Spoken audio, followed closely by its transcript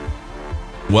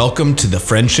Welcome to the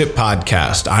Friendship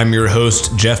Podcast. I'm your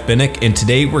host, Jeff Binnick, and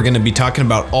today we're going to be talking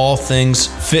about all things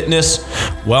fitness,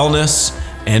 wellness,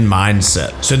 and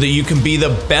mindset so that you can be the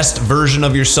best version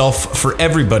of yourself for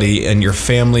everybody in your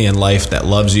family and life that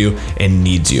loves you and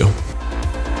needs you.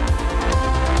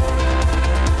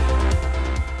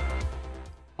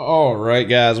 All right,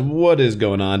 guys, what is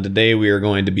going on? Today we are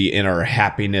going to be in our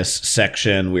happiness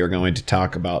section. We are going to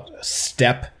talk about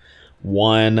step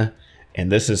one. And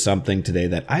this is something today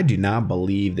that I do not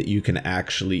believe that you can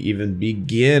actually even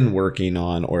begin working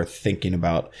on or thinking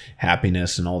about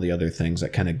happiness and all the other things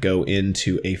that kind of go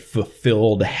into a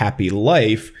fulfilled, happy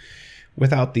life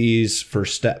without these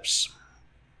first steps.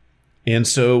 And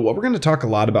so what we're going to talk a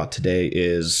lot about today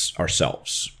is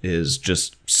ourselves, is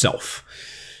just self.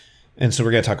 And so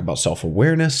we're going to talk about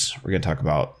self-awareness. We're going to talk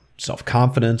about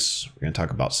self-confidence. We're going to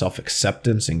talk about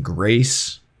self-acceptance and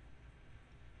grace.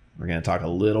 We're going to talk a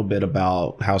little bit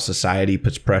about how society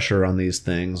puts pressure on these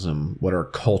things and what our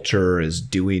culture is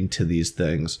doing to these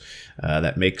things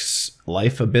that makes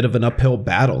life a bit of an uphill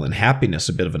battle and happiness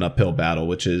a bit of an uphill battle,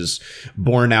 which is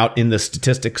borne out in the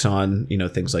statistics on,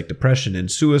 things like depression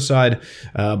and suicide,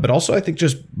 but also I think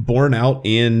just borne out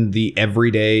in the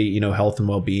everyday, health and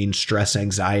well-being, stress,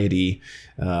 anxiety,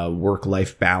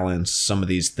 work-life balance, some of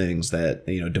these things that,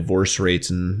 divorce rates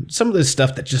and some of this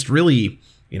stuff that just really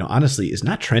honestly is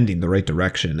not trending the right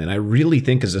direction. And I really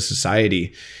think as a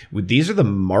society, these are the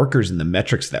markers and the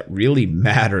metrics that really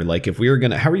matter. Like if we were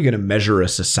how are you going to measure a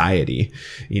society?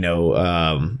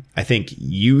 I think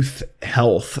youth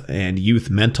health and youth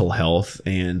mental health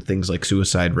and things like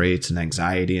suicide rates and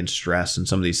anxiety and stress and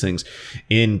some of these things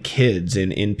in kids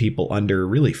and in people under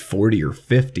really 40 or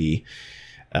 50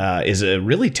 is a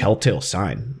really telltale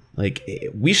sign. Like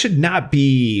we should not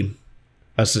be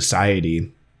a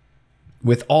society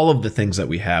with all of the things that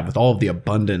we have, with all of the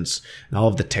abundance and all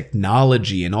of the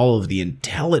technology and all of the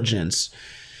intelligence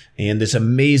and this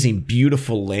amazing,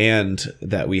 beautiful land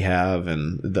that we have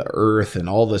and the earth and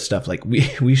all this stuff, like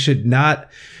we should not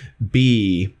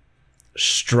be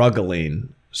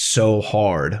struggling so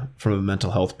hard from a mental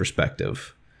health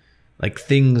perspective. Like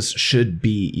things should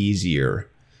be easier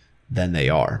than they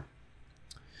are.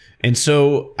 And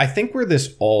so I think where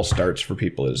this all starts for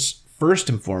people is first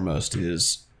and foremost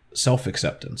is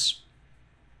self-acceptance.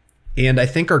 And I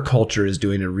think our culture is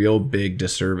doing a real big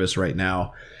disservice right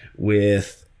now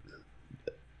with,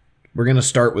 we're going to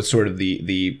start with sort of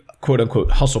the quote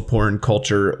unquote hustle porn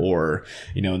culture, or,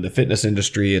 in the fitness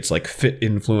industry, it's like fit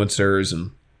influencers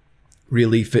and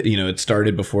really fit, it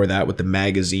started before that with the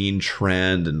magazine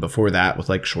trend and before that with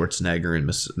like Schwarzenegger and,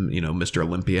 Mr.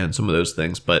 Olympia and some of those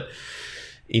things. But,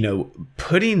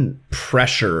 putting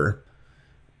pressure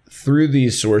through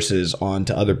these sources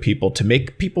onto other people to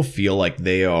make people feel like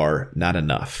they are not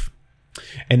enough.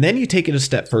 And then you take it a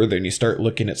step further and you start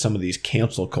looking at some of these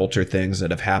cancel culture things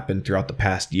that have happened throughout the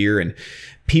past year and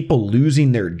people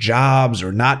losing their jobs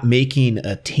or not making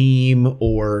a team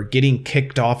or getting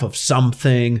kicked off of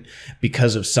something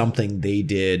because of something they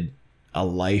did a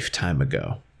lifetime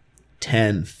ago,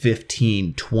 10,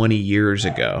 15, 20 years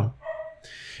ago.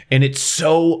 And it's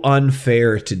so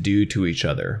unfair to do to each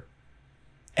other.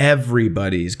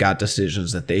 Everybody's got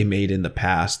decisions that they made in the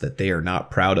past that they are not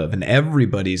proud of. And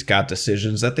everybody's got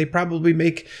decisions that they probably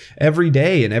make every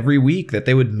day and every week that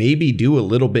they would maybe do a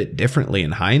little bit differently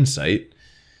in hindsight.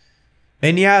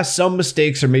 And yeah, some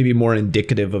mistakes are maybe more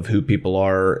indicative of who people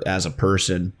are as a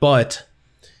person. But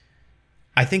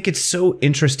I think it's so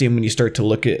interesting when you start to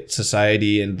look at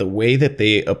society and the way that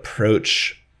they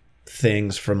approach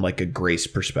things from like a grace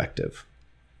perspective.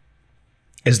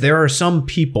 As there are some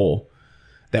people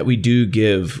that we do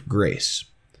give grace.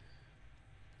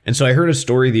 And so I heard a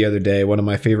story the other day. One of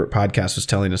my favorite podcasts was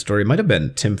telling a story. It might have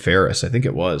been Tim Ferriss. I think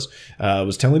it was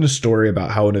telling a story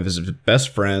about how one of his best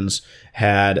friends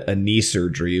had a knee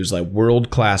surgery. He was like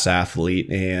world-class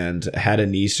athlete and had a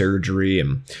knee surgery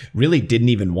and really didn't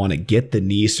even want to get the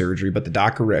knee surgery, but the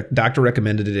doctor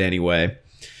recommended it anyway.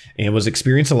 And was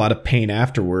experiencing a lot of pain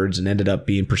afterwards and ended up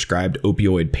being prescribed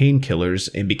opioid painkillers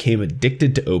and became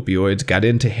addicted to opioids, got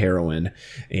into heroin,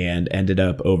 and ended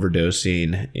up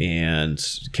overdosing and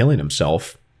killing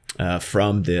himself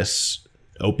from this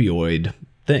opioid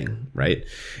thing, right?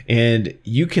 And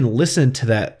you can listen to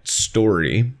that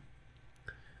story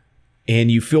and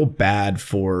you feel bad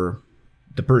for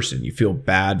the person. You feel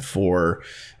bad for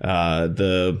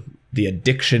the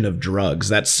addiction of drugs.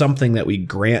 That's something that we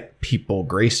grant people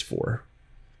grace for.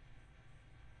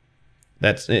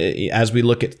 That's as we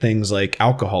look at things like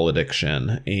alcohol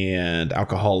addiction and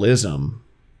alcoholism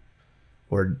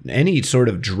or any sort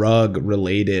of drug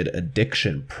related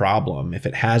addiction problem. If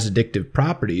it has addictive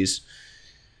properties,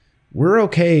 we're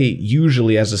okay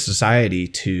usually as a society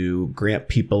to grant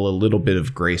people a little bit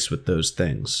of grace with those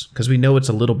things because we know it's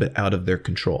a little bit out of their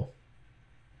control.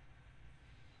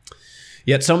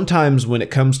 Yet sometimes when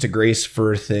it comes to grace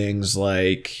for things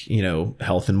like,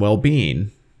 health and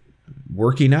well-being,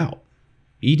 working out,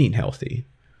 eating healthy,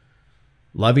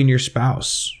 loving your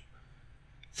spouse,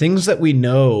 things that we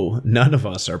know none of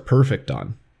us are perfect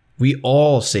on. We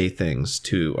all say things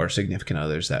to our significant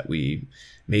others that we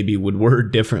maybe would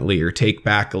word differently or take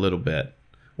back a little bit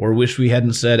or wish we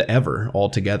hadn't said ever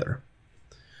altogether.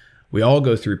 We all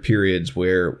go through periods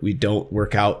where we don't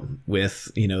work out with,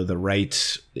 the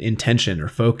right intention or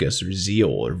focus or zeal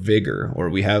or vigor, or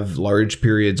we have large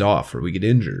periods off or we get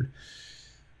injured.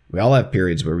 We all have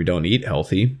periods where we don't eat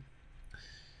healthy,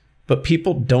 but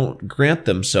people don't grant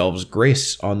themselves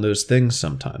grace on those things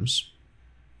sometimes.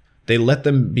 They let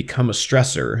them become a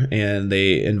stressor and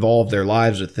they involve their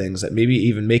lives with things that maybe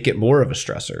even make it more of a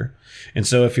stressor. And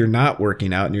so if you're not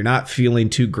working out and you're not feeling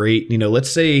too great,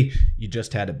 let's say you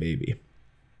just had a baby.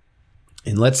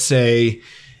 And let's say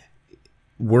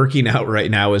working out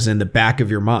right now is in the back of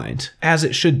your mind, as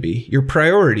it should be. Your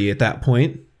priority at that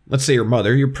point, let's say your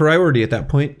mother, your priority at that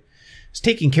point is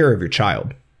taking care of your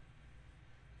child.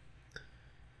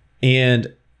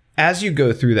 And as you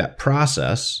go through that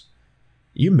process,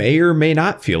 you may or may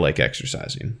not feel like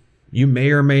exercising. You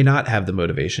may or may not have the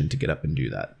motivation to get up and do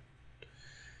that.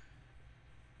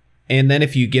 And then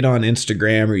if you get on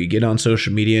Instagram or you get on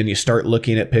social media and you start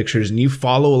looking at pictures and you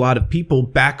follow a lot of people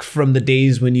back from the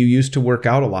days when you used to work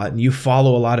out a lot, and you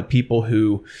follow a lot of people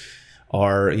who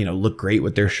are, look great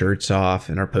with their shirts off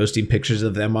and are posting pictures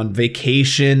of them on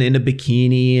vacation in a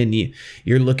bikini, and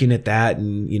you're looking at that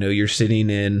and, you're sitting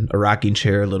in a rocking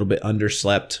chair a little bit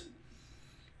underslept.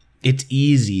 It's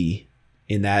easy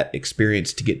in that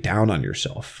experience to get down on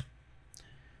yourself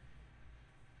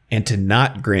and to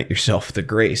not grant yourself the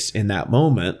grace in that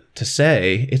moment to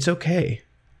say, it's okay.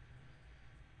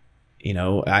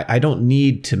 I don't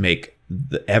need to make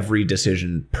every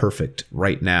decision perfect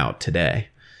right now, today.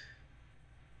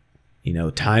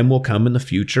 Time will come in the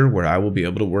future where I will be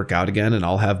able to work out again and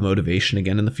I'll have motivation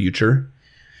again in the future.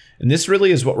 And this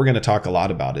really is what we're going to talk a lot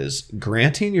about, is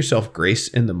granting yourself grace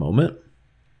in the moment,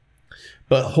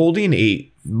 but holding a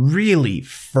really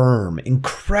firm,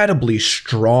 incredibly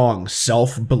strong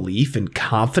self-belief and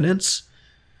confidence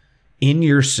in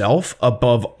yourself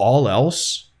above all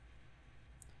else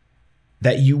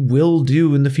that you will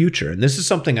do in the future. And this is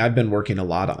something I've been working a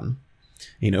lot on.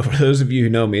 For those of you who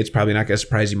know me, it's probably not going to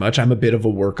surprise you much. I'm a bit of a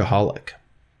workaholic.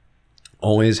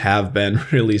 Always have been,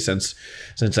 really, since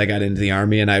I got into the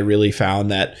Army. And I really found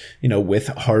that, with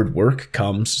hard work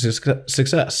comes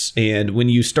success. And when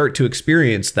you start to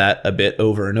experience that a bit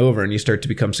over and over, and you start to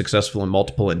become successful in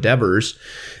multiple endeavors,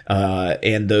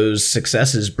 and those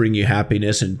successes bring you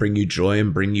happiness and bring you joy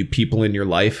and bring you people in your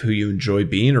life who you enjoy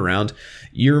being around,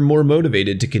 you're more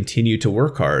motivated to continue to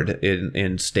work hard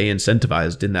and stay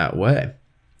incentivized in that way.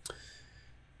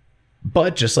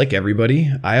 But just like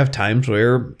everybody, I have times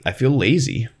where I feel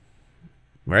lazy,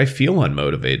 where I feel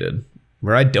unmotivated,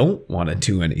 where I don't want to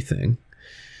do anything.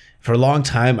 For a long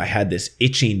time, I had this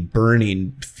itching,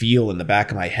 burning feel in the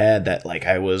back of my head that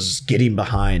I was getting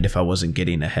behind if I wasn't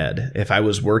getting ahead. If I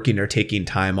was working or taking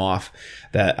time off,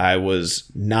 that I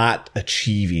was not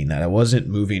achieving, that I wasn't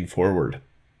moving forward.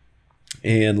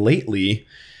 And lately,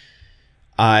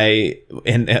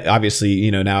 and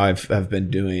obviously, now I've been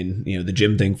doing, the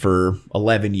gym thing for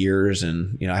 11 years.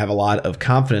 And, I have a lot of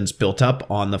confidence built up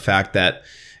on the fact that,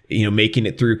 making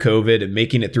it through COVID and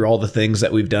making it through all the things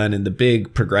that we've done in the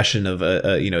big progression of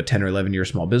 10 or 11 year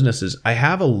small businesses, I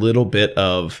have a little bit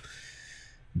of,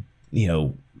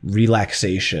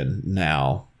 relaxation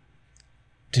now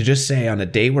to just say, on a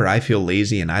day where I feel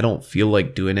lazy and I don't feel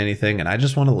like doing anything and I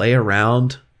just want to lay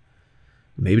around,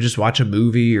 maybe just watch a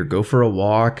movie or go for a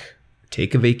walk,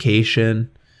 take a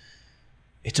vacation.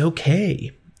 It's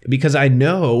okay, because I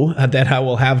know that I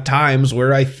will have times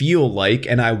where I feel like,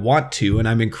 and I want to, and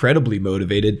I'm incredibly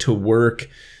motivated to work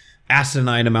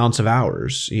asinine amounts of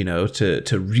hours,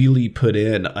 to really put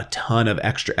in a ton of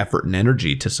extra effort and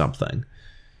energy to something.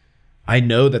 I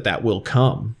know that will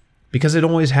come because it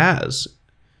always has.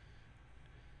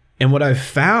 And what I've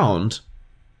found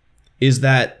is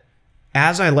that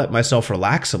as I let myself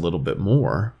relax a little bit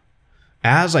more,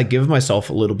 as I give myself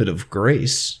a little bit of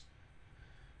grace,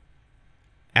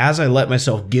 as I let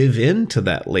myself give in to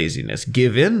that laziness,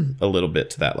 give in a little bit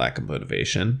to that lack of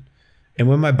motivation, and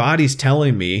when my body's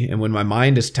telling me and when my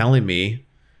mind is telling me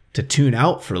to tune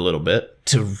out for a little bit,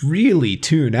 to really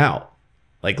tune out,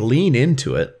 lean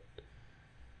into it,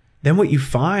 then what you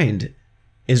find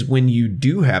is when you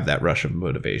do have that rush of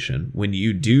motivation, when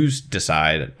you do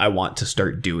decide, I want to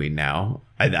start doing now,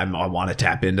 I want to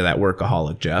tap into that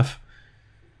workaholic Jeff,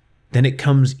 then it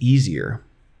comes easier.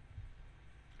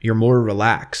 You're more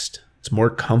relaxed. It's more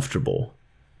comfortable.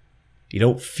 You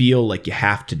don't feel like you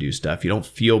have to do stuff. You don't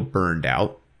feel burned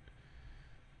out.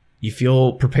 You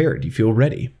feel prepared. You feel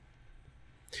ready.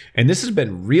 And this has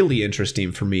been really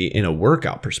interesting for me in a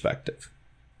workout perspective.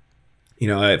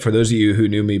 For those of you who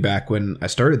knew me back when I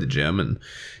started the gym, and,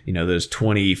 those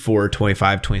 24,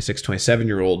 25, 26,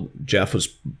 27-year-old Jeff was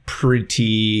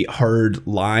pretty hard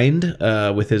lined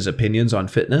with his opinions on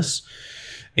fitness.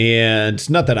 And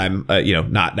not that I'm,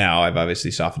 not now. I've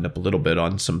obviously softened up a little bit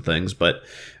on some things. But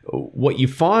what you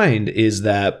find is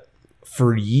that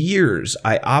for years,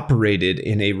 I operated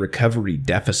in a recovery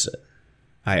deficit.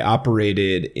 I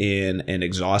operated in an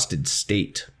exhausted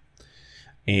state.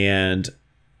 And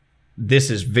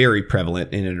this is very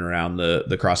prevalent in and around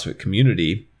the CrossFit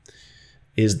community,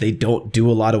 is they don't do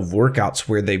a lot of workouts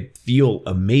where they feel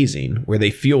amazing, where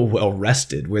they feel well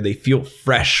rested, where they feel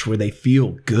fresh, where they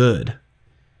feel good.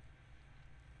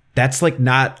 That's like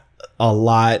not a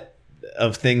lot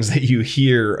of things that you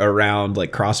hear around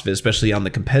like CrossFit, especially on the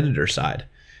competitor side.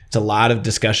 It's a lot of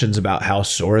discussions about how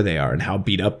sore they are and how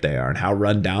beat up they are and how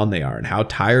run down they are and how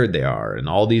tired they are and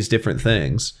all these different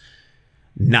things.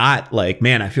 Not like,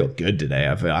 man, I feel good today.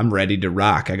 I'm ready to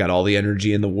rock. I got all the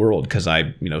energy in the world because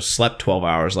I, slept 12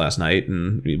 hours last night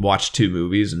and watched 2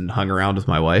 movies and hung around with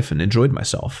my wife and enjoyed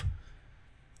myself.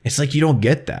 It's like you don't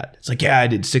get that. It's like, yeah, I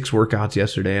did 6 workouts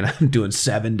yesterday and I'm doing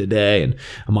 7 today and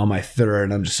I'm on my 3rd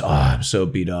and I'm just, I'm so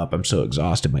beat up. I'm so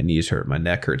exhausted. My knees hurt. My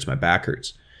neck hurts. My back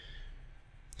hurts.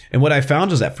 And what I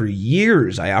found is that for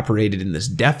years I operated in this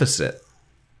deficit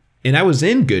and I was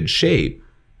in good shape.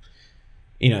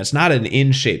 It's not an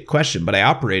in shape question, but I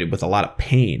operated with a lot of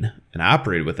pain and I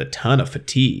operated with a ton of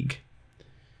fatigue.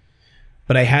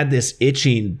 But I had this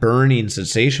itching, burning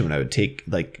sensation when I would take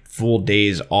like full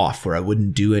days off where I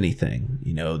wouldn't do anything.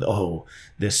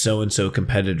 This so-and-so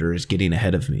competitor is getting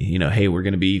ahead of me. Hey, we're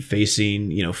going to be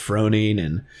facing, Froning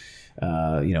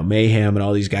and, Mayhem and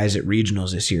all these guys at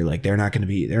regionals this year. Like they're not going to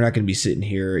be sitting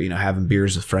here, having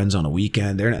beers with friends on a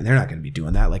weekend. They're not going to be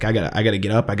doing that. Like I gotta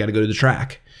get up. I got to go to the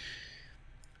track.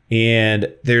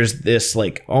 And there's this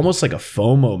like almost like a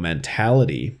FOMO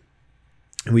mentality.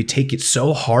 And we take it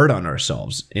so hard on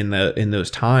ourselves in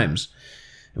those times.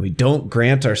 And we don't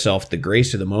grant ourselves the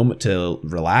grace of the moment to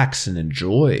relax and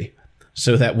enjoy,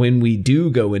 so that when we do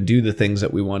go and do the things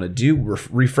that we want to do, we're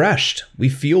refreshed. We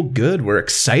feel good. We're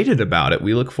excited about it.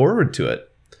 We look forward to it.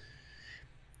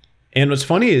 And what's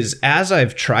funny is as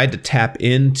I've tried to tap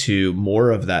into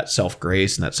more of that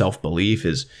self-grace and that self-belief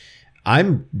is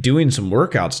I'm doing some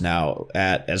workouts now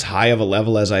at as high of a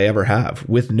level as I ever have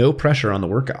with no pressure on the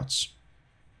workouts.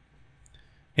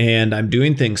 And I'm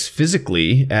doing things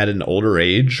physically at an older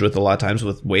age with a lot of times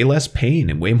with way less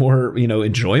pain and way more,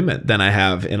 enjoyment than I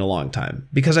have in a long time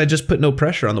because I just put no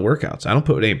pressure on the workouts. I don't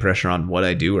put any pressure on what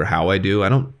I do or how I do. I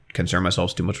don't concern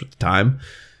myself too much with the time.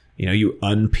 You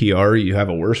un-PR, you have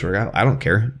a worse workout. I don't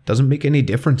care. It doesn't make any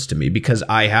difference to me because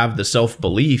I have the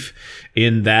self-belief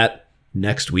in that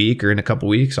next week or in a couple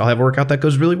weeks, I'll have a workout that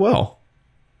goes really well.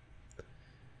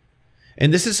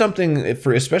 And this is something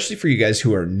especially for you guys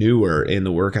who are newer in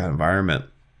the workout environment,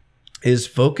 is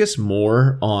focus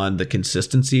more on the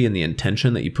consistency and the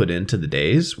intention that you put into the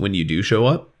days when you do show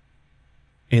up.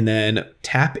 And then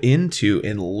tap into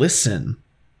and listen.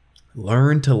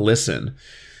 Learn to listen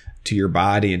to your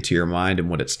body and to your mind and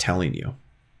what it's telling you.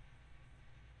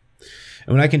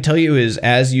 And what I can tell you is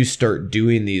as you start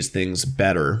doing these things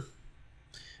better,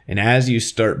 and as you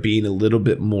start being a little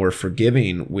bit more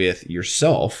forgiving with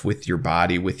yourself, with your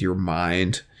body, with your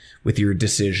mind, with your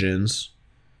decisions,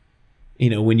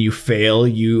 when you fail,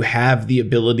 you have the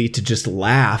ability to just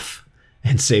laugh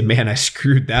and say, man, I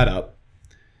screwed that up.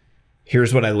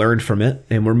 Here's what I learned from it,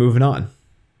 and we're moving on.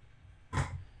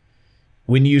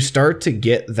 When you start to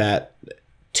get that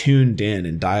tuned in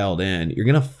and dialed in, you're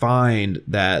going to find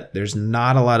that there's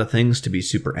not a lot of things to be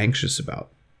super anxious about.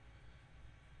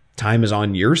 Time is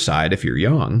on your side if you're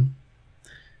young.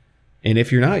 And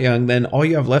if you're not young, then all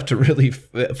you have left to really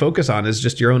focus on is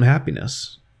just your own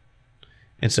happiness.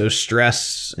 And so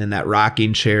stress and that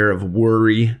rocking chair of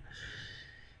worry,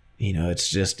 it's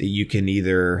just you can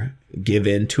either give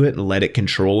into it and let it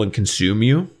control and consume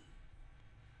you,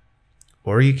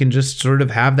 or you can just sort of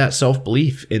have that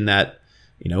self-belief in that,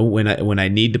 when I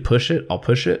need to push it, I'll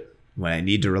push it. When I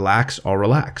need to relax, I'll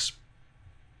relax.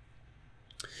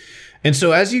 And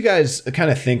so as you guys kind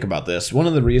of think about this, one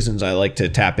of the reasons I like to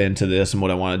tap into this and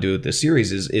what I want to do with this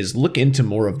series is look into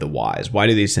more of the whys. Why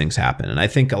do these things happen? And I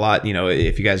think a lot,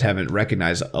 if you guys haven't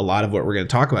recognized, a lot of what we're going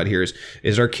to talk about here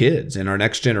is our kids and our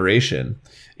next generation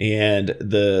and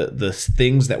the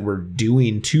things that we're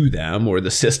doing to them, or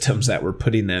the systems that we're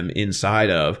putting them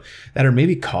inside of, that are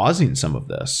maybe causing some of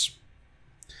this.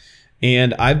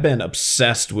 And I've been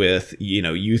obsessed with,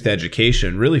 youth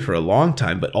education really for a long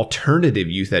time, but alternative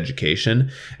youth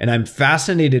education. And I'm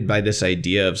fascinated by this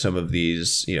idea of some of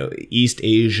these, East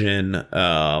Asian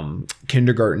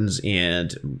kindergartens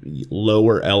and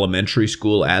lower elementary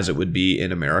school, as it would be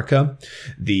in America,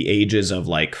 the ages of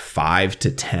like 5 to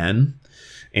 10.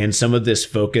 And some of this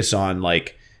focus on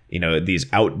like, these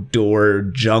outdoor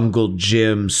jungle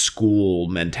gym school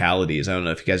mentalities. I don't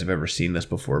know if you guys have ever seen this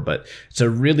before, but it's a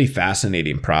really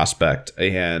fascinating prospect.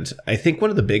 And I think one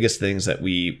of the biggest things that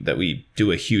we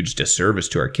do a huge disservice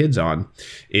to our kids on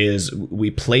is we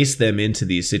place them into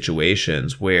these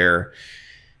situations where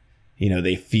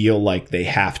they feel like they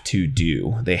have to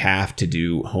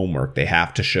do homework. They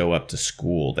have to show up to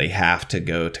school. They have to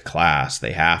go to class.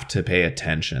 They have to pay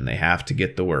attention. They have to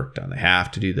get the work done. They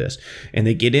have to do this. And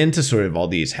they get into sort of all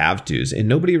these have tos. And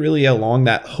nobody really along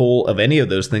that whole of any of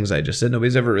those things I just said,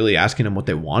 nobody's ever really asking them what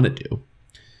they want to do.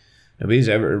 Nobody's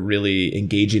ever really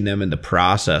engaging them in the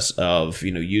process of,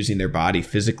 using their body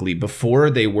physically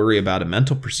before they worry about a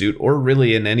mental pursuit, or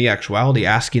really in any actuality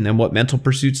asking them what mental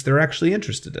pursuits they're actually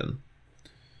interested in.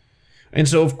 And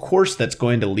so, of course, that's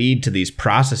going to lead to these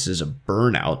processes of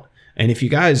burnout. And if you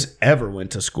guys ever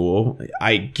went to school,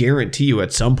 I guarantee you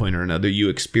at some point or another, you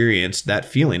experienced that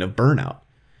feeling of burnout.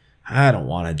 I don't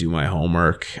want to do my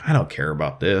homework. I don't care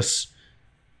about this.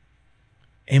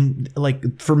 And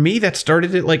like for me, that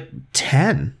started at like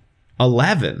 10,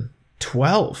 11,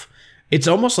 12. It's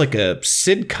almost like a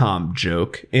sitcom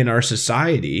joke in our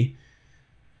society,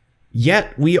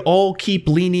 yet we all keep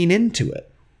leaning into it.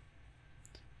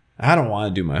 I don't want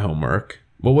to do my homework.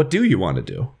 Well, what do you want to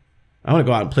do? I want to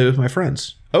go out and play with my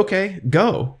friends. Okay,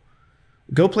 go.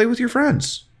 Go play with your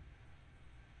friends.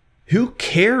 Who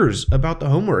cares about the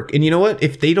homework? And you know what?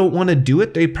 If they don't want to do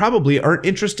it, they probably aren't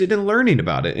interested in learning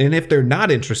about it. And if they're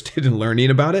not interested in learning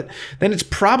about it, then it's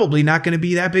probably not going to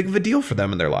be that big of a deal for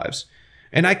them in their lives.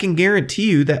 And I can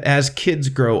guarantee you that as kids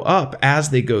grow up,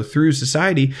 as they go through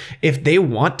society, if they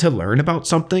want to learn about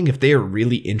something, if they are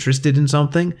really interested in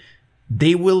something,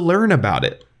 they will learn about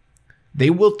it. They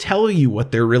will tell you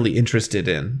what they're really interested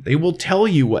in. They will tell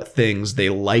you what things they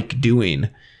like doing,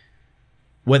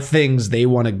 what things they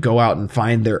want to go out and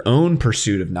find their own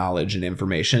pursuit of knowledge and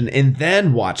information, and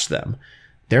then watch them.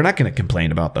 They're not going to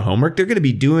complain about the homework. They're going to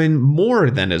be doing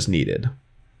more than is needed.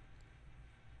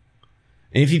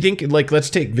 And if you think, like, let's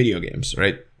take video games,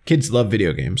 right? Kids love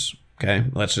video games, okay?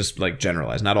 Let's just, like,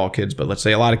 generalize. Not all kids, but let's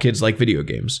say a lot of kids like video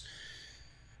games.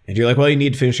 And you're like, well, you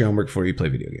need to finish your homework before you play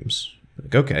video games.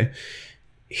 Like, okay.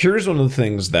 Here's one of the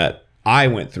things that I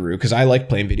went through, because I liked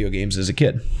playing video games as a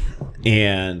kid.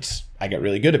 And I got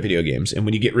really good at video games. And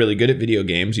when you get really good at video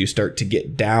games, you start to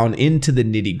get down into the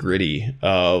nitty gritty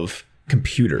of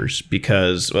computers,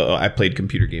 because I played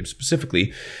computer games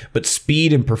specifically, but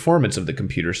speed and performance of the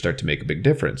computer start to make a big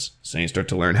difference. So you start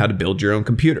to learn how to build your own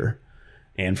computer.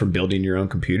 And from building your own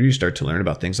computer, you start to learn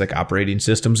about things like operating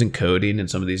systems and coding and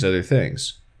some of these other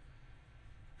things.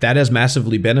 That has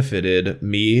massively benefited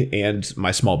me and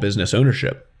my small business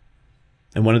ownership.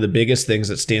 And one of the biggest things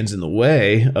that stands in the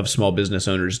way of small business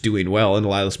owners doing well, and a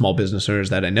lot of the small business owners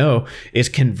that I know, is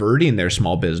converting their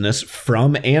small business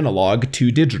from analog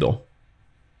to digital.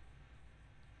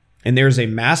 And there's a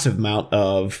massive amount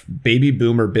of baby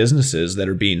boomer businesses that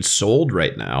are being sold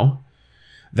right now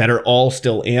that are all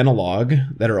still analog,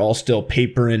 that are all still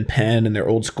paper and pen, and they're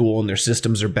old school, and their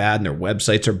systems are bad, and their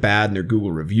websites are bad, and their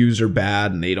Google reviews are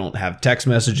bad, and they don't have text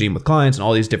messaging with clients and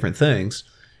all these different things.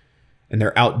 And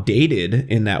they're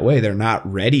outdated in that way. They're not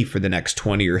ready for the next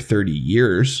 20 or 30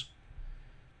 years.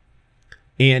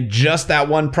 And just that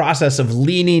one process of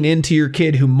leaning into your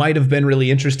kid who might have been really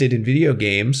interested in video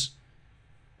games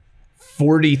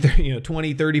 20,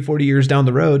 30, 40 years down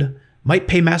the road might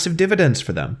pay massive dividends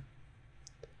for them.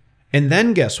 And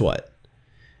then guess what?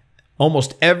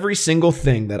 Almost every single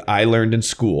thing that I learned in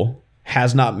school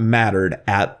has not mattered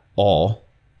at all.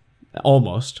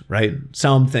 Almost, right?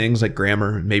 Some things like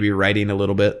grammar, maybe writing a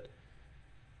little bit.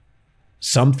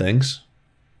 Some things.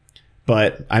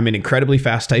 But I'm an incredibly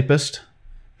fast typist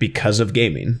because of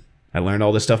gaming. I learned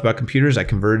all this stuff about computers. I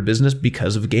converted business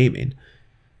because of gaming.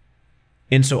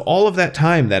 And so all of that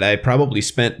time that I probably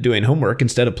spent doing homework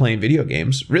instead of playing video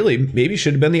games really maybe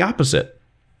should have been the opposite.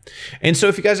 And so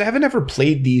if you guys haven't ever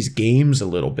played these games a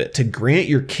little bit to grant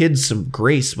your kids some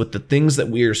grace with the things that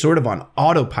we are sort of on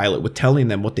autopilot with telling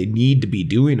them what they need to be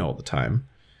doing all the time,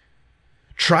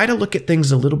 try to look at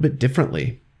things a little bit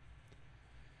differently.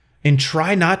 And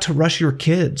try not to rush your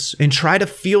kids, and try to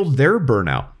feel their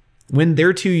burnout when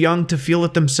they're too young to feel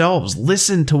it themselves.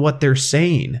 Listen to what they're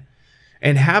saying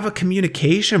and have a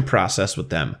communication process with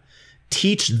them.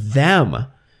 Teach them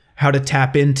how to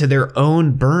tap into their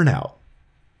own burnout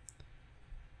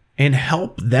and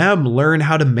help them learn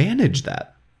how to manage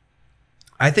that.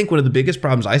 I think one of the biggest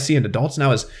problems I see in adults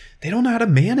now is they don't know how to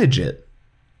manage it.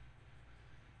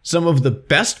 Some of the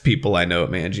best people I know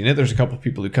at managing it, there's a couple of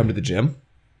people who come to the gym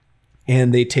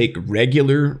and they take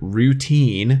regular,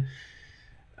 routine,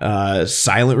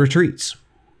 silent retreats,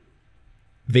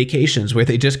 vacations where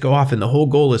they just go off and the whole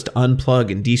goal is to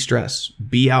unplug and de-stress,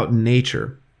 be out in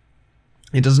nature.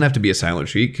 It doesn't have to be a silent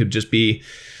retreat. It could just be,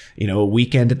 a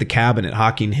weekend at the cabin at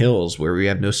Hocking Hills where we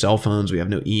have no cell phones, we have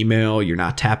no email, you're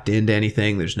not tapped into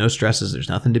anything, there's no stresses, there's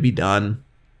nothing to be done.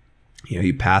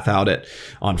 You path out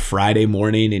on Friday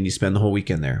morning and you spend the whole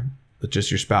weekend there with just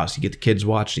your spouse. You get the kids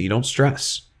watched and you don't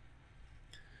stress.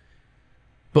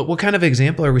 But what kind of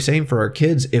example are we saying for our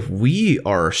kids if we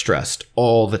are stressed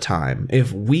all the time?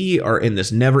 If we are in this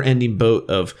never-ending boat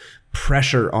of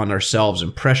pressure on ourselves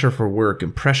and pressure for work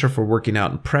and pressure for working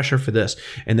out and pressure for this,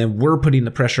 and then we're putting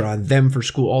the pressure on them for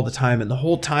school all the time, and the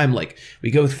whole time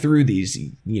we go through these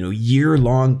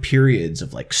year-long periods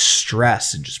of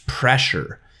stress and just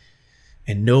pressure,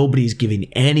 and nobody's giving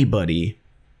anybody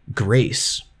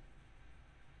grace.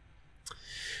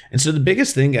 And so the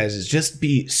biggest thing, guys, is just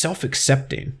be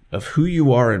self-accepting of who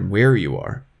you are and where you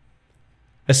are.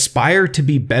 Aspire to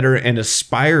be better and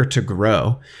aspire to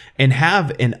grow, and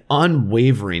have an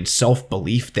unwavering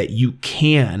self-belief that you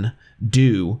can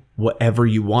do whatever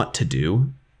you want to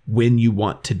do when you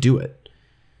want to do it.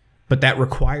 But that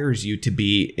requires you to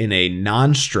be in a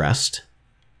non-stressed,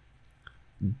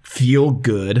 feel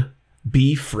good,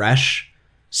 be fresh,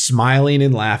 smiling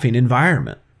and laughing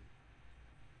environment.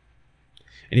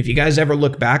 And if you guys ever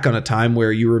look back on a time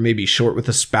where you were maybe short with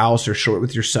a spouse or short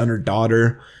with your son or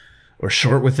daughter, or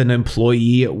short with an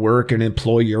employee at work, an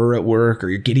employer at work, or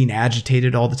you're getting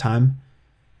agitated all the time,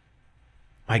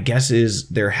 my guess is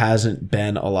there hasn't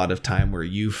been a lot of time where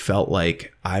you felt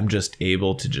like, I'm just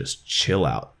able to just chill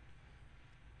out.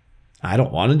 I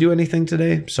don't want to do anything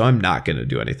today, so I'm not going to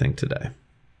do anything today.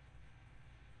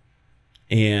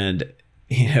 And,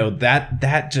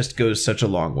 that just goes such a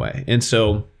long way. And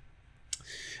so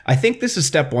I think this is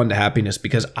step one to happiness,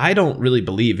 because I don't really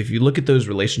believe, if you look at those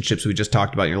relationships we just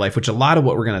talked about in your life, which a lot of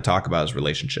what we're going to talk about is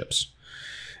relationships.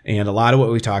 And a lot of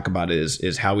what we talk about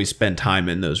is how we spend time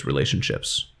in those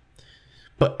relationships.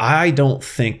 But I don't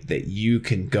think that you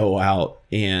can go out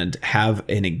and have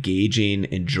an engaging,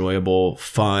 enjoyable,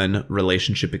 fun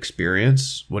relationship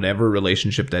experience, whatever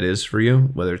relationship that is for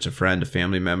you, whether it's a friend, a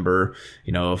family member,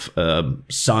 a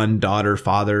son, daughter,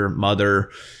 father, mother,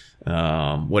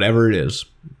 whatever it is,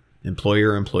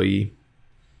 employer, employee.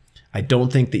 I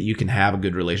don't think that you can have a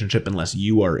good relationship unless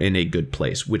you are in a good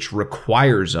place, which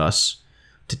requires us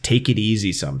to take it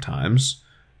easy sometimes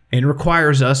and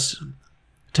requires us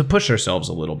to push ourselves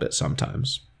a little bit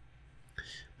sometimes,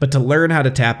 but to learn how to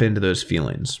tap into those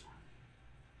feelings.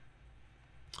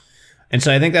 And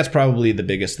so I think that's probably the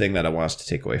biggest thing that I want us to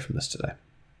take away from this today.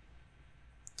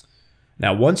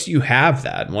 Now, once you have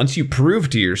that, once you prove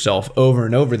to yourself over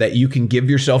and over that you can give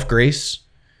yourself grace,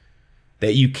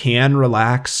 that you can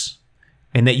relax,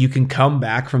 and that you can come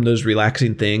back from those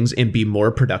relaxing things and be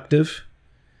more productive,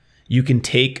 you can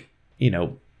take,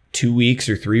 2 weeks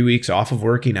or 3 weeks off of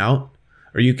working out,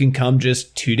 or you can come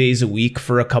just 2 days a week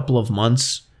for a couple of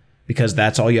months because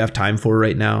that's all you have time for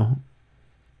right now,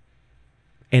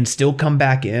 and still come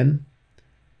back in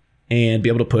and be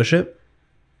able to push it.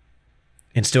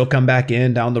 And still come back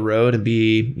in down the road and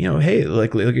be, hey,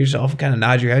 look at yourself and kind of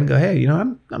nod your head and go, hey,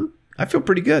 I feel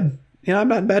pretty good. I'm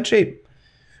not in bad shape.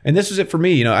 And this was it for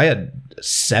me. I had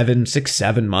 7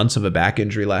 months of a back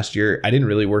injury last year. I didn't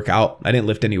really work out. I didn't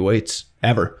lift any weights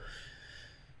ever.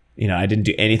 I didn't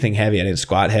do anything heavy. I didn't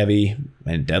squat heavy.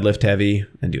 I didn't deadlift heavy. I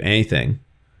didn't do anything.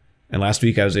 And last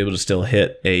week I was able to still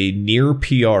hit a near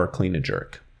PR clean and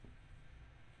jerk.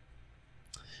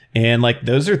 And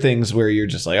those are things where you're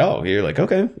just you're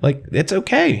okay, it's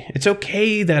okay. It's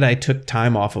okay that I took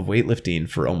time off of weightlifting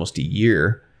for almost a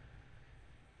year,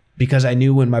 because I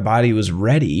knew when my body was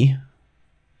ready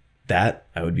that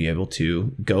I would be able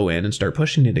to go in and start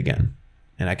pushing it again.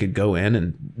 And I could go in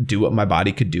and do what my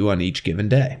body could do on each given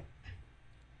day.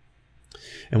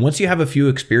 And once you have a few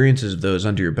experiences of those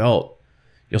under your belt,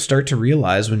 You'll start to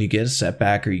realize when you get a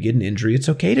setback or you get an injury, it's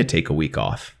okay to take a week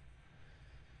off.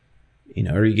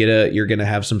 Or you're going to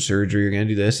have some surgery, you're going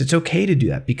to do this. It's okay to do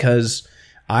that because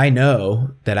I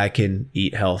know that I can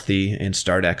eat healthy and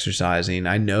start exercising.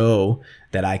 I know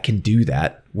that I can do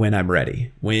that when I'm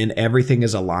ready. When everything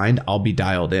is aligned, I'll be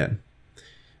dialed in.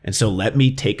 And so let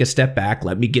me take a step back.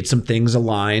 Let me get some things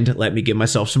aligned. Let me give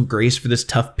myself some grace for this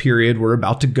tough period we're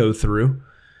about to go through.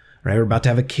 Right? We're about to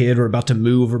have a kid. We're about to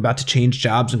move. We're about to change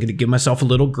jobs. I'm going to give myself a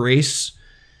little grace.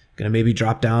 Going to maybe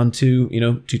drop down to,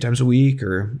 2 times a week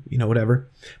or, whatever.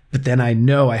 But then I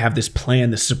know I have this plan,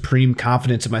 this supreme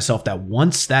confidence in myself that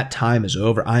once that time is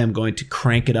over, I am going to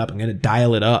crank it up. I'm going to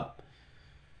dial it up.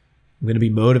 I'm going to be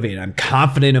motivated. I'm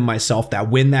confident in myself that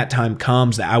when that time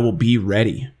comes, that I will be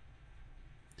ready.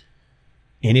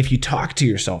 And if you talk to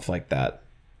yourself like that,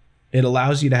 it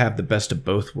allows you to have the best of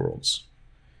both worlds.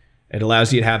 It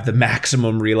allows you to have the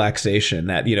maximum relaxation,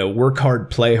 that, work hard,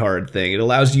 play hard thing. It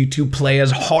allows you to play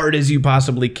as hard as you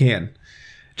possibly can.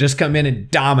 Just come in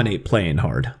and dominate playing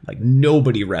hard. Like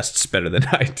nobody rests better than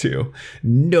I do.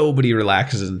 Nobody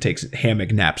relaxes and takes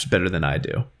hammock naps better than I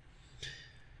do.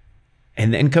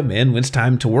 And then come in when it's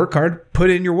time to work hard, put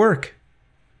in your work.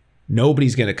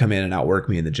 Nobody's going to come in and outwork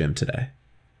me in the gym today,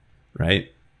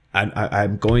 right?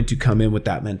 I'm going to come in with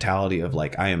that mentality of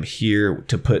like, I am here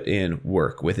to put in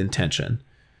work with intention.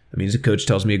 That means if coach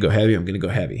tells me to go heavy, I'm going to go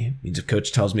heavy. It means if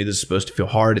coach tells me this is supposed to feel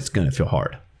hard, it's going to feel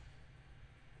hard.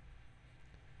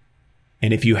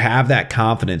 And if you have that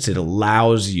confidence, it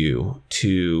allows you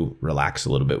to relax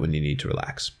a little bit when you need to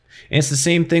relax. And it's the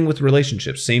same thing with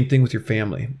relationships, same thing with your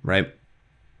family, right?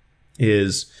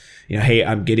 Hey,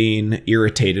 I'm getting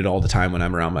irritated all the time when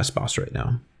I'm around my spouse right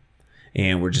now.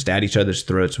 And we're just at each other's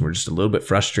throats and we're just a little bit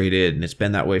frustrated. And it's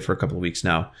been that way for a couple of weeks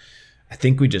now. I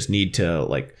think we just need to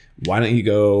why don't you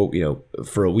go,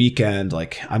 for a weekend,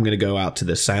 I'm going to go out to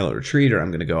this silent retreat, or I'm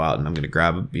going to go out and I'm going to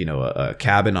grab, a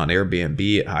cabin on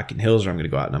Airbnb at Hocking Hills, or I'm going to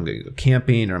go out and I'm going to go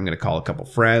camping, or I'm going to call a couple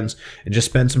friends and just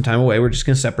spend some time away. We're just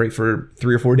going to separate for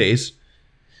 3 or 4 days.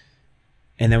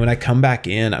 And then when I come back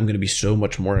in, I'm going to be so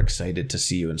much more excited to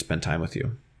see you and spend time with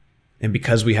you. And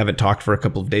because we haven't talked for a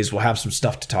couple of days, we'll have some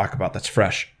stuff to talk about that's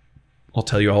fresh. I'll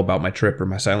tell you all about my trip or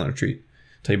my silent retreat.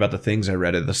 Tell you about the things I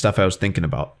read or the stuff I was thinking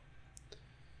about.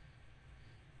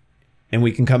 And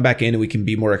we can come back in and we can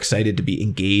be more excited to be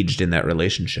engaged in that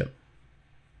relationship.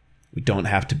 We don't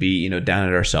have to be, down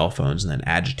at our cell phones and then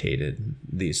agitated.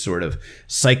 These sort of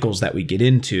cycles that we get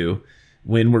into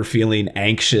when we're feeling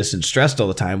anxious and stressed all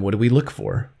the time. What do we look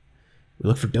for? We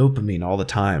look for dopamine all the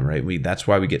time, right? That's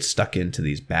why we get stuck into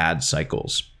these bad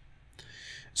cycles.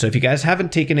 So if you guys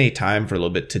haven't taken any time for a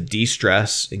little bit to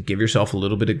de-stress and give yourself a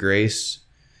little bit of grace,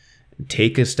 and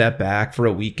take a step back for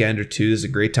a weekend or two, this is a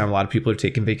great time. A lot of people are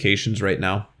taking vacations right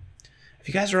now. If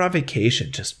you guys are on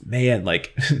vacation, just, man, I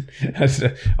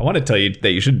want to tell you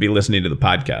that you shouldn't be listening to the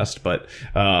podcast, but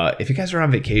if you guys are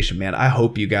on vacation, man, I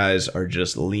hope you guys are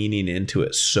just leaning into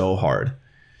it so hard.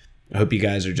 I hope you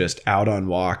guys are just out on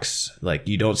walks.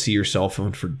 You don't see your cell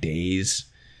phone for days.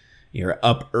 You're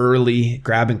up early,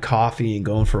 grabbing coffee and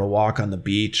going for a walk on the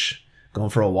beach, going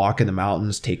for a walk in the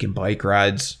mountains, taking bike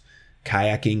rides,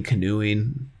 kayaking,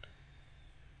 canoeing,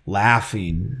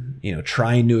 laughing,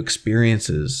 trying new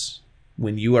experiences.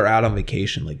 When you are out on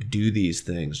vacation, do these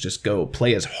things. Just go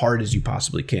play as hard as you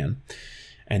possibly can.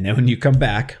 And then when you come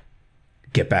back,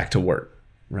 get back to work,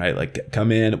 right?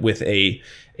 Come in with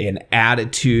an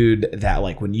attitude that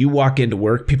when you walk into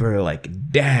work, people are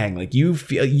like, dang,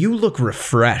 you look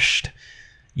refreshed.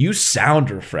 You sound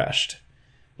refreshed.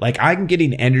 I'm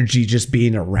getting energy just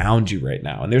being around you right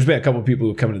now. And there's been a couple of people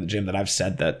who come into the gym that I've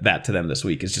said that to them this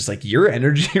week. It's just your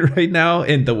energy right now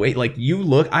and the way you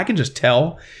look, I can just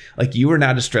tell you are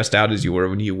not as stressed out as you were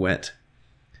when you went.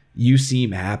 You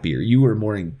seem happier. You are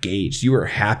more engaged. You are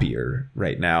happier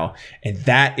right now. And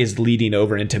that is leading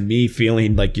over into me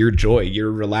feeling your joy,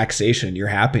 your relaxation, your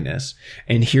happiness.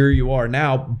 And here you are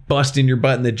now busting your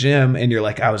butt in the gym and you're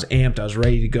I was amped. I was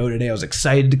ready to go today. I was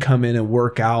excited to come in and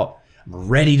work out. I'm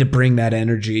ready to bring that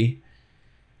energy.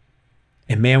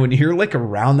 And man, when you're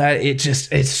around that,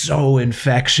 it's so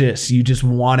infectious. You just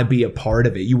want to be a part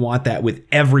of it. You want that with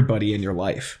everybody in your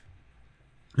life.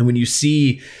 And when you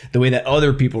see the way that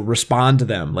other people respond to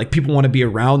them, people want to be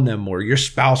around them more, your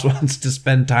spouse wants to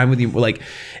spend time with you,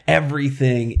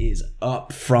 everything is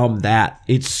up from that.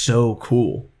 It's so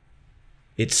cool.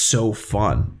 It's so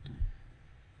fun.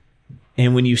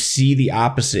 And when you see the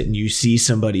opposite and you see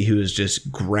somebody who is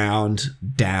just ground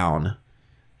down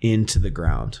into the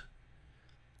ground,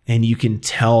 and you can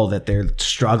tell that they're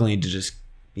struggling to just,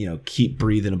 keep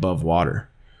breathing above water,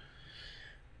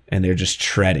 and they're just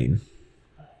treading.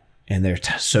 and they're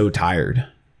so tired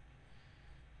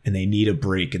and they need a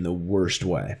break in the worst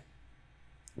way.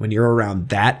 When you're around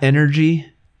that energy,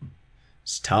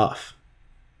 it's tough.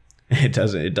 It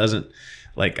doesn't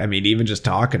like, I mean, even just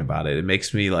talking about it, it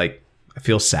makes me like, I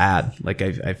feel sad. Like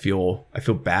I feel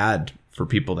bad for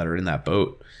people that are in that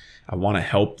boat. I want to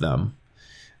help them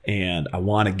and I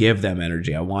want to give them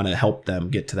energy. I want to help them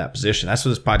get to that position. That's what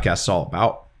this podcast is all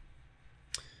about.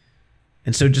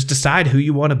 And so just decide who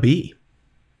you want to be.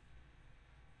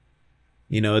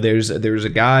 You know, there's a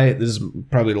guy, this is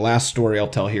probably the last story I'll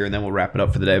tell here and then we'll wrap it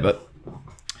up for the day, but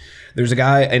there's a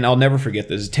guy, and I'll never forget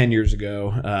this, 10 years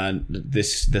ago,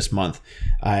 this month,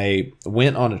 I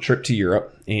went on a trip to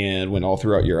Europe and went all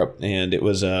throughout Europe, and it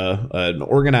was an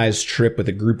organized trip with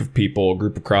a group of people, a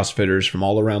group of CrossFitters from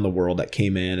all around the world that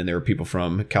came in, and there were people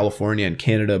from California and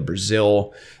Canada,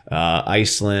 Brazil,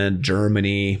 Iceland,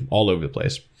 Germany, all over the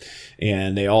place.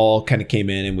 And they all kind of came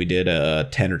in and we did a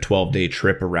 10 or 12 day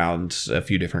trip around a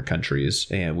few different countries.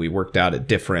 And we worked out at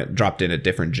dropped in at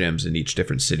different gyms in each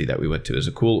different city that we went to. It was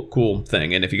a cool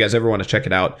thing. And if you guys ever want to check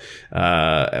it out,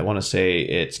 I want to say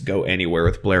it's Go Anywhere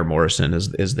with Blair Morrison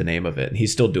is the name of it. And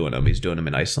he's still doing them. He's doing them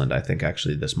in Iceland, I think,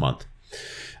 actually this month.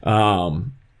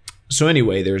 So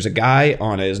anyway, there's a guy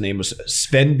on it. His name was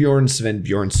Sven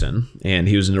Bjornsson. And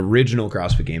he was an original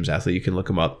CrossFit Games athlete. You can look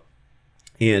him up.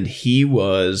 And he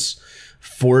was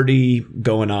 40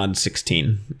 going on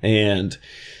 16. And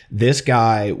this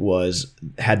guy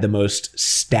had the most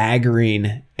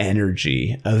staggering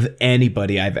energy of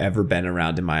anybody I've ever been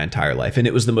around in my entire life. And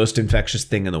it was the most infectious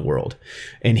thing in the world.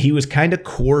 And he was kind of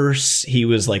coarse. He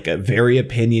was like a very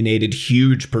opinionated,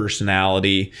 huge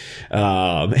personality.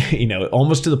 You know,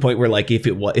 almost to the point where like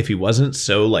if he wasn't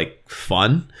so like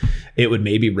fun, it would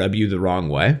maybe rub you the wrong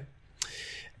way.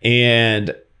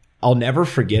 And I'll never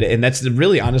forget it. And that's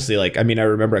really honestly, like, I mean, I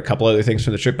remember a couple other things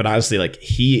from the trip, but honestly, like,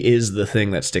 he is the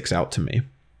thing that sticks out to me.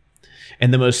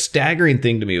 And the most staggering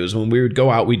thing to me was when we'd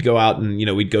go out and, you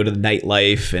know, we'd go to the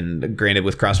nightlife, and granted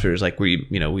with CrossFitters, like we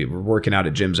were working out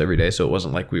at gyms every day. So it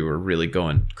wasn't like we were really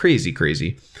going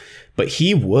crazy, but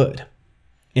he would.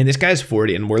 And this guy's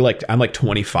 40 and I'm like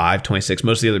 25, 26.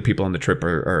 Most of the other people on the trip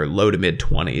are low to mid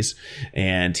 20s.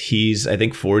 And he's, I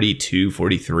think, 42,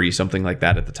 43, something like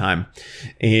that at the time.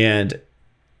 And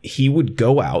he would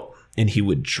go out and he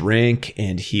would drink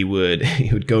and he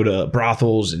would go to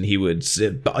brothels and he would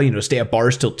stay at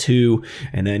bars till 2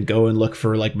 and then go and look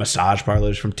for like massage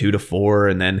parlors from 2 to 4.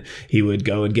 And then he would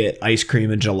go and get ice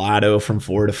cream and gelato from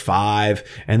 4 to 5.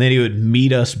 And then he would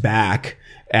meet us back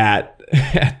at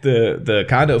the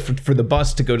condo for the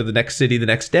bus to go to the next city the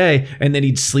next day, and then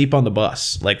he'd sleep on the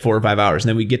bus like 4 or 5 hours, and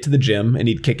then we'd get to the gym and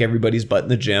he'd kick everybody's butt in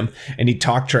the gym and he'd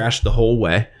talk trash the whole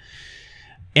way.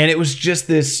 And it was just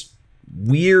this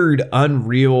weird,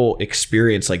 unreal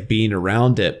experience, like being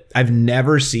around it. I've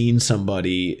never seen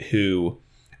somebody who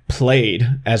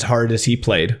played as hard as he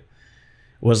played,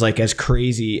 was like as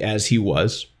crazy as he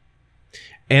was,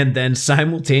 and then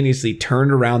simultaneously turned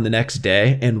around the next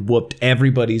day and whooped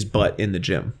everybody's butt in the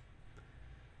gym.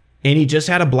 And he just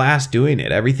had a blast doing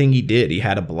it. Everything he did, he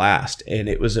had a blast. And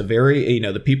it was a very,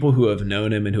 the people who have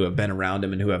known him and who have been around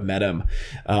him and who have met him,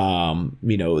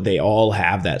 they all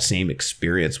have that same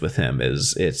experience with him.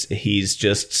 He's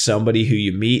just somebody who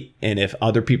you meet, and if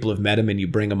other people have met him and you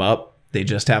bring him up, they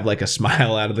just have like a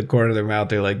smile out of the corner of their mouth.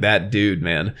 They're like, that dude,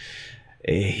 man,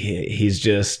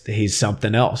 he's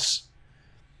something else.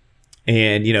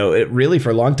 And, it really for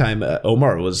a long time,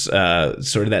 Omar was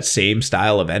sort of that same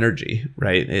style of energy,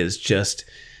 right? Is just,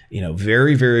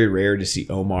 very, very rare to see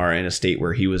Omar in a state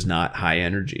where he was not high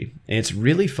energy. And it's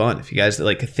really fun. If you guys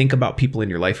like think about people in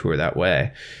your life who are that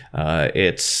way,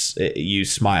 you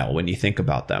smile when you think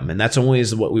about them. And that's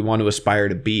always what we want to aspire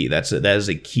to be. That is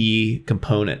a key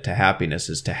component to happiness,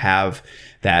 is to have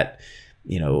that,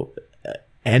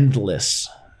 endless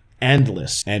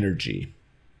energy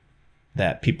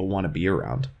that people want to be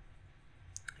around.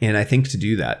 And I think to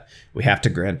do that, we have to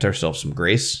grant ourselves some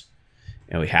grace,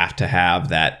 and we have to have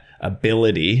that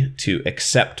ability to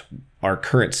accept our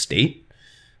current state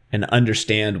and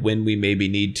understand when we maybe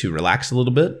need to relax a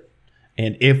little bit.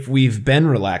 And if we've been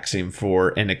relaxing for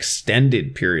an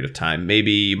extended period of time,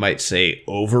 maybe you might say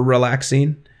over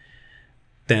relaxing,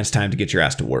 then it's time to get your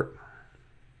ass to work.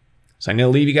 So I'm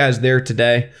going to leave you guys there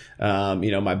today.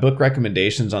 My book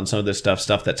recommendations on some of this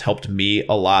stuff that's helped me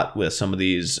a lot with some of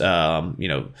these,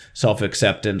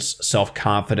 self-acceptance,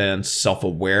 self-confidence,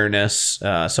 self-awareness.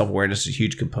 Self-awareness is a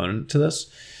huge component to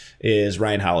this, is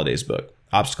Ryan Holiday's book.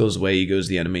 Obstacle is the way, ego is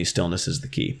the enemy, stillness is the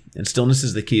key. And stillness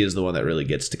is the key is the one that really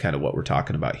gets to kind of what we're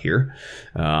talking about here.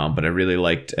 But I really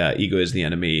liked Ego is the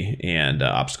Enemy and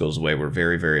Obstacle is the Way were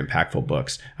very, very impactful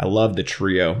books. I love the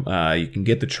trio. You can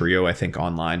get the trio, I think,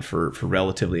 online for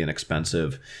relatively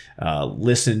inexpensive.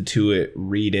 Listen to it,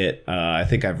 read it. I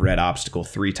think I've read Obstacle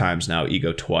 3 times now,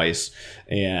 Ego twice.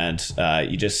 And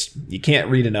you can't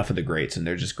read enough of the greats, and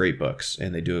they're just great books.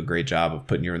 And they do a great job of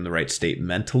putting you in the right state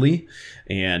mentally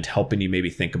and helping you maybe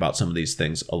think about some of these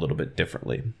things a little bit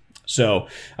differently. So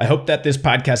I hope that this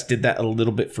podcast did that a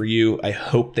little bit for you. I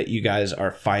hope that you guys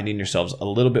are finding yourselves a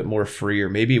little bit more free, or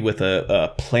maybe with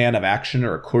a plan of action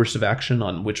or a course of action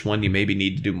on which one you maybe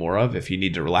need to do more of, if you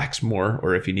need to relax more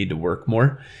or if you need to work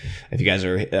more. If you guys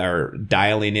are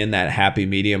dialing in that happy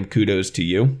medium, kudos to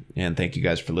you. And thank you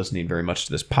guys for listening very much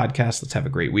to this podcast. Let's have a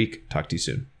great week. Talk to you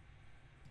soon.